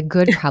guess it's a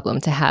good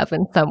problem to have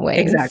in some ways.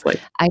 Exactly.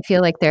 I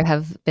feel like there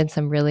have been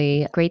some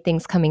really great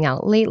things coming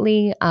out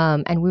lately.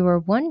 And we were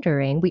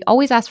wondering, we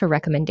always ask for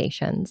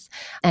recommendations.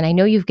 And I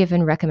know you've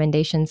given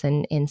recommendations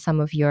in some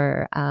of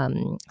your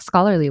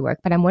scholarly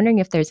work, but I'm wondering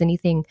if there's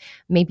anything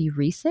maybe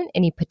recent,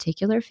 any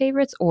particular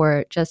favorites,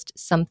 or just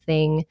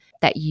something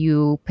that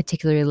you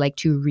particularly like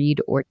to read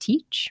or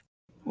teach?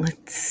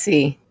 Let's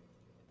see.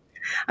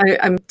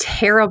 I'm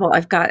terrible.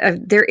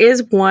 There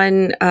is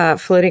one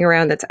floating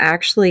around that's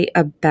actually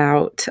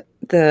about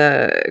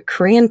the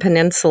Korean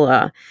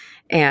Peninsula,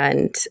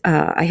 and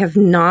I have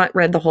not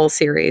read the whole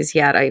series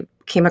yet. I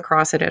came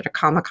across it at a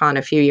Comic-Con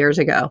a few years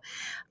ago,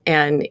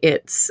 and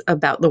it's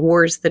about the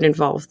wars that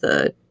involve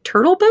the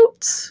turtle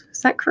boats.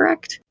 Is that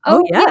correct?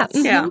 Oh, yes.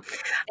 Yeah.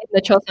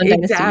 The Chosun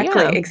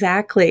Dynasty.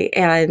 Exactly.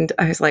 And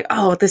I was like,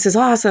 oh, this is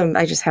awesome.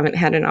 I just haven't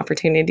had an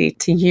opportunity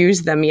to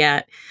use them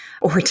yet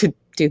or to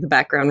do the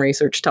background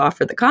research to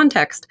offer the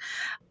context.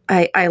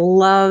 I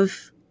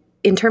love,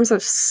 in terms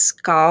of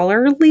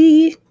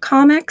scholarly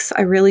comics,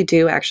 I really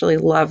do actually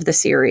love the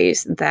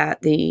series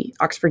that the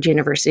Oxford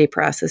University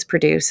Press is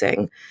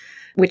producing,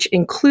 which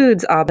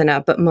includes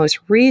Abena, but most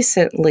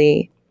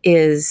recently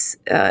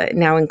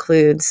now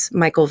includes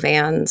Michael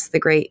Vann's The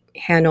Great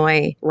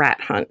Hanoi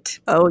Rat Hunt.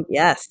 Oh,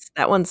 yes.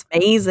 That one's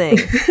amazing.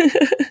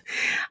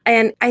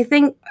 And I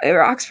think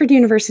Oxford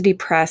University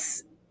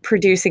Press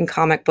producing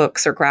comic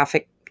books or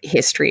graphic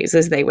histories,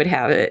 as they would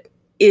have it,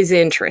 is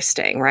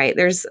interesting, right?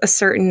 There's a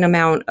certain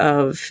amount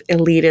of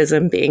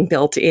elitism being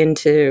built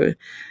into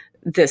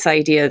this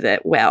idea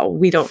that, well,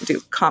 we don't do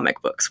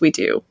comic books, we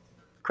do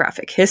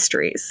graphic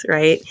histories,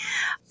 right?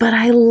 But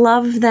I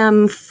love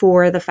them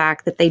for the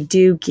fact that they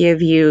do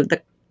give you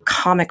the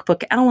comic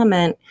book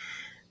element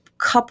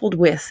coupled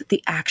with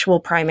the actual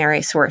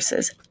primary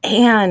sources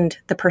and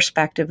the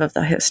perspective of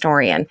the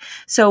historian.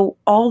 So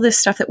all this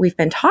stuff that we've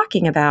been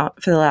talking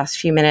about for the last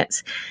few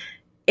minutes,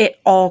 it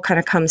all kind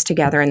of comes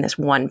together in this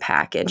one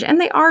package.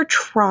 And they are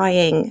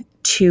trying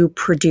to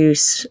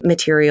produce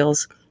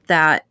materials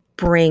that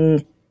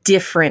bring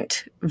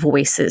different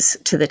voices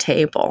to the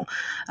table,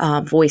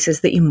 voices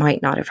that you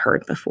might not have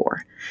heard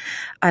before.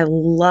 I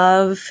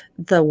love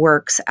the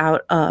works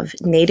out of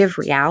Native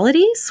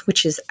Realities,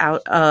 which is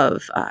out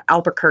of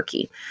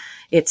Albuquerque.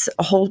 It's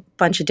a whole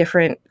bunch of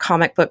different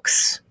comic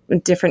books,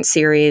 different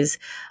series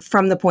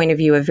from the point of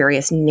view of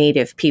various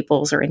native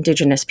peoples or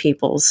indigenous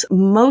peoples,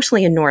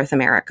 mostly in North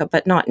America,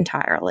 but not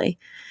entirely.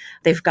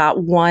 They've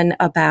got one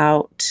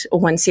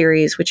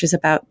series, which is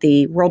about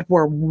the World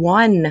War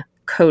I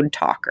code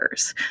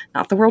talkers,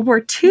 not the World War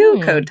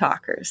II code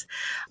talkers.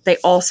 They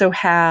also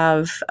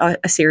have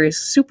a series,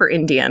 Super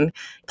Indian,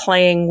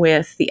 playing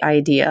with the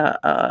idea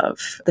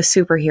of the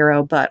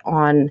superhero, but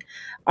on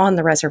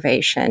the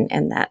reservation,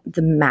 and that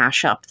the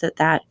mashup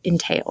that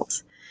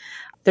entails.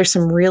 There's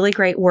some really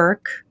great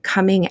work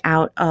coming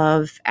out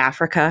of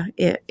Africa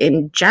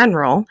in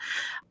general,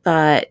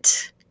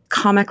 but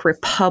Comic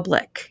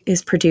Republic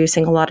is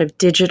producing a lot of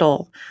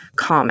digital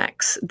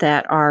comics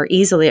that are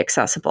easily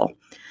accessible.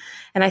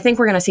 And I think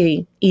we're going to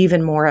see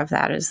even more of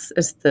that as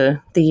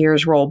the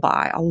years roll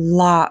by, a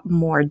lot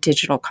more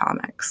digital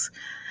comics.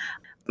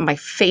 My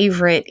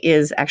favorite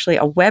is actually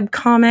a web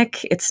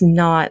comic. It's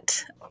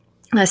not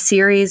a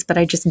series, but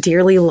I just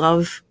dearly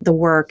love the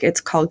work.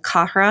 It's called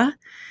Kahra.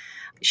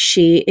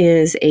 She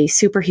is a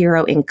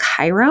superhero in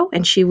Cairo,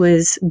 and she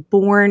was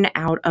born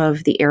out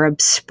of the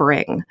Arab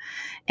Spring.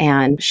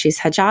 And she's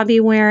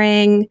hijabi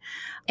wearing,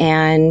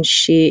 and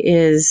she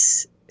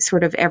is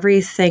sort of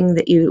everything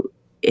that you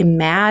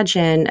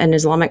imagine an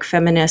Islamic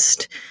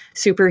feminist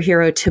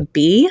superhero to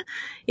be,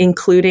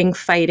 including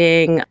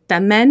fighting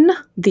femen,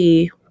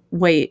 the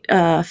white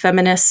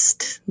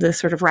feminist, the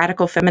sort of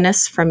radical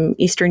feminists from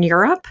Eastern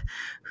Europe,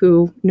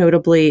 who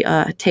notably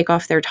take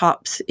off their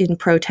tops in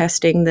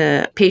protesting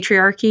the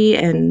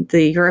patriarchy and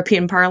the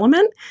European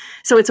Parliament.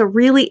 So it's a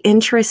really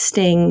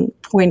interesting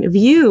point of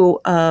view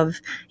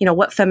of,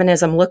 what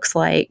feminism looks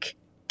like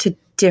to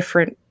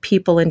different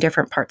people in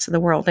different parts of the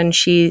world. And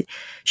she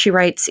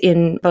writes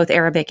in both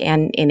Arabic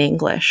and in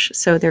English.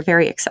 So they're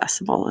very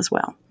accessible as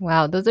well.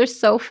 Wow, those are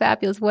so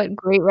fabulous. What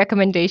great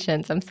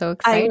recommendations. I'm so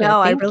excited. I know.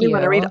 I really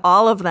want to read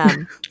all of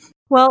them.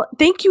 Well,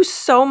 thank you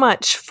so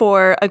much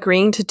for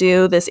agreeing to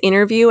do this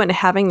interview and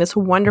having this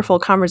wonderful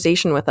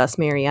conversation with us,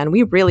 Maryanne.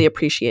 We really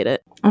appreciate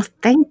it. Oh,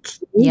 thank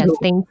you. Yes,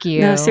 thank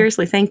you. No,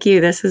 seriously, thank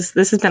you. This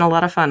has been a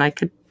lot of fun. I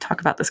could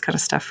talk about this kind of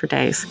stuff for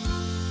days.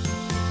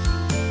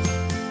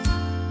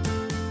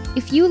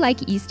 If you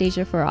like East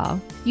Asia for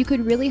All, you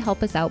could really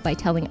help us out by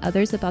telling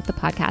others about the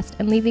podcast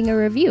and leaving a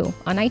review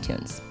on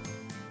iTunes.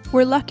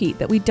 We're lucky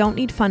that we don't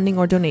need funding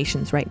or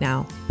donations right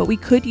now, but we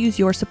could use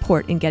your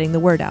support in getting the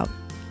word out.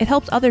 It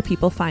helps other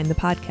people find the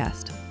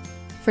podcast.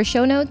 For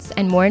show notes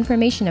and more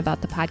information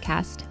about the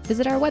podcast,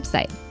 visit our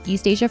website,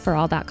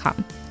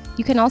 eastasiaforall.com.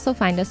 You can also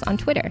find us on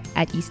Twitter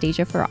at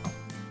eastasiaforall.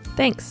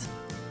 Thanks.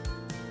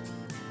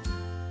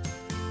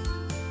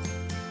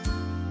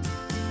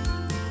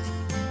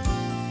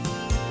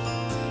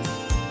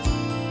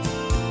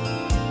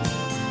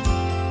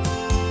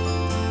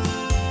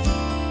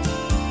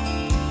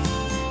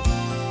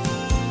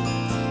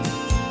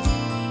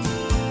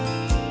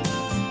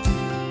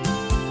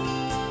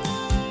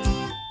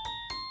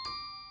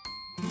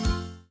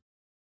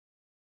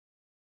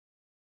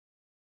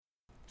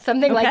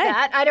 Something like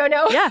that. I don't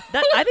know. Yeah,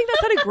 I think that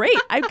sounded great.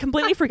 I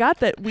completely forgot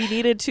that we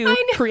needed to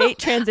create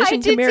transition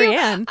to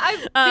Maryanne.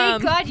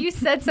 Thank God you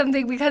said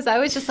something, because I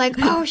was just like,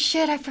 oh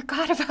shit, I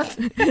forgot about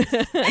this.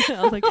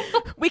 I was like,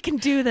 we can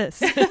do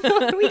this.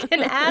 We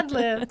can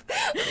ad-lib.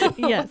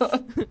 Yes.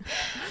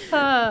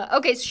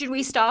 Okay, so should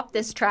we stop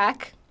this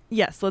track?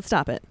 Yes, let's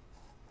stop it.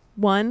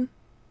 1,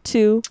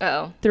 2,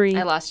 3.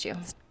 I lost you.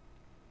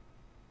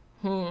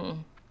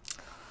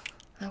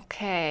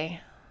 Okay.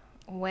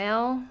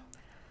 Well,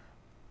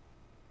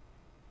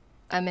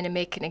 I'm going to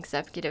make an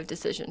executive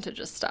decision to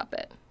just stop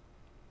it.